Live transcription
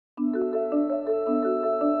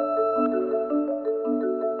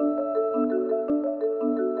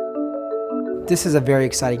This is a very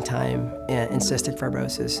exciting time in cystic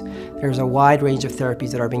fibrosis. There's a wide range of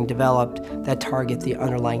therapies that are being developed that target the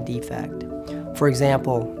underlying defect. For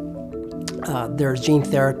example, there's gene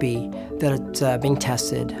therapy that's being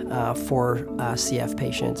tested for CF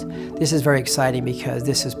patients. This is very exciting because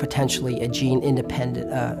this is potentially a gene-independent,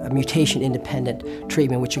 a mutation-independent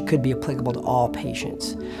treatment, which it could be applicable to all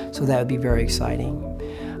patients. So that would be very exciting.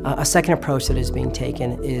 A second approach that is being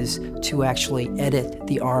taken is to actually edit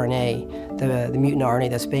the RNA. The mutant RNA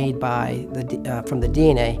that's made by from the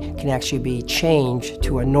DNA can actually be changed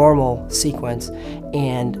to a normal sequence,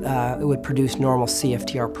 and it would produce normal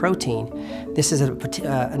CFTR protein. This is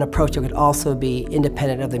an approach that could also be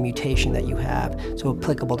independent of the mutation that you have, so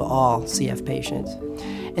applicable to all CF patients.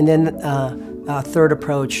 And then a third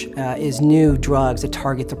approach is new drugs that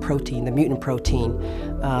target the protein, the mutant protein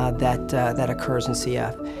that occurs in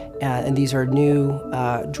CF. And these are new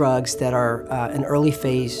drugs that are in early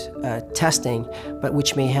phase testing, but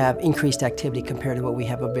which may have increased activity compared to what we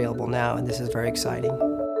have available now, and this is very exciting.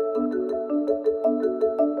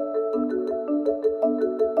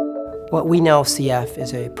 What we know, CF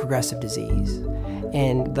is a progressive disease,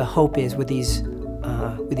 and the hope is with these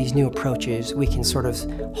new approaches, we can sort of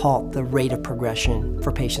halt the rate of progression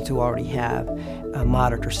for patients who already have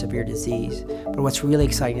moderate or severe disease. But what's really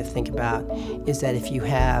exciting to think about is that if you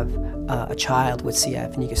have a child with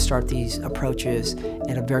CF and you can start these approaches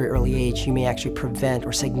at a very early age, you may actually prevent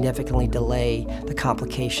or significantly delay the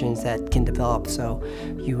complications that can develop. So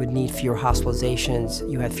you would need fewer hospitalizations,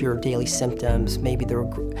 you have fewer daily symptoms, maybe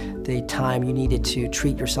the time you needed to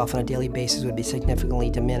treat yourself on a daily basis would be significantly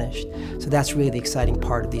diminished. So that's really the exciting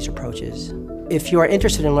part of these approaches. If you are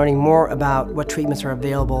interested in learning more about what treatments are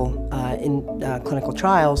available in clinical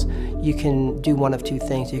trials, you can do one of two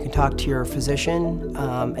things. You can talk to your physician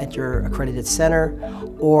at your accredited center,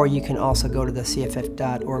 or you can also go to the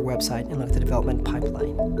CFF.org website and look at the development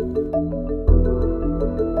pipeline.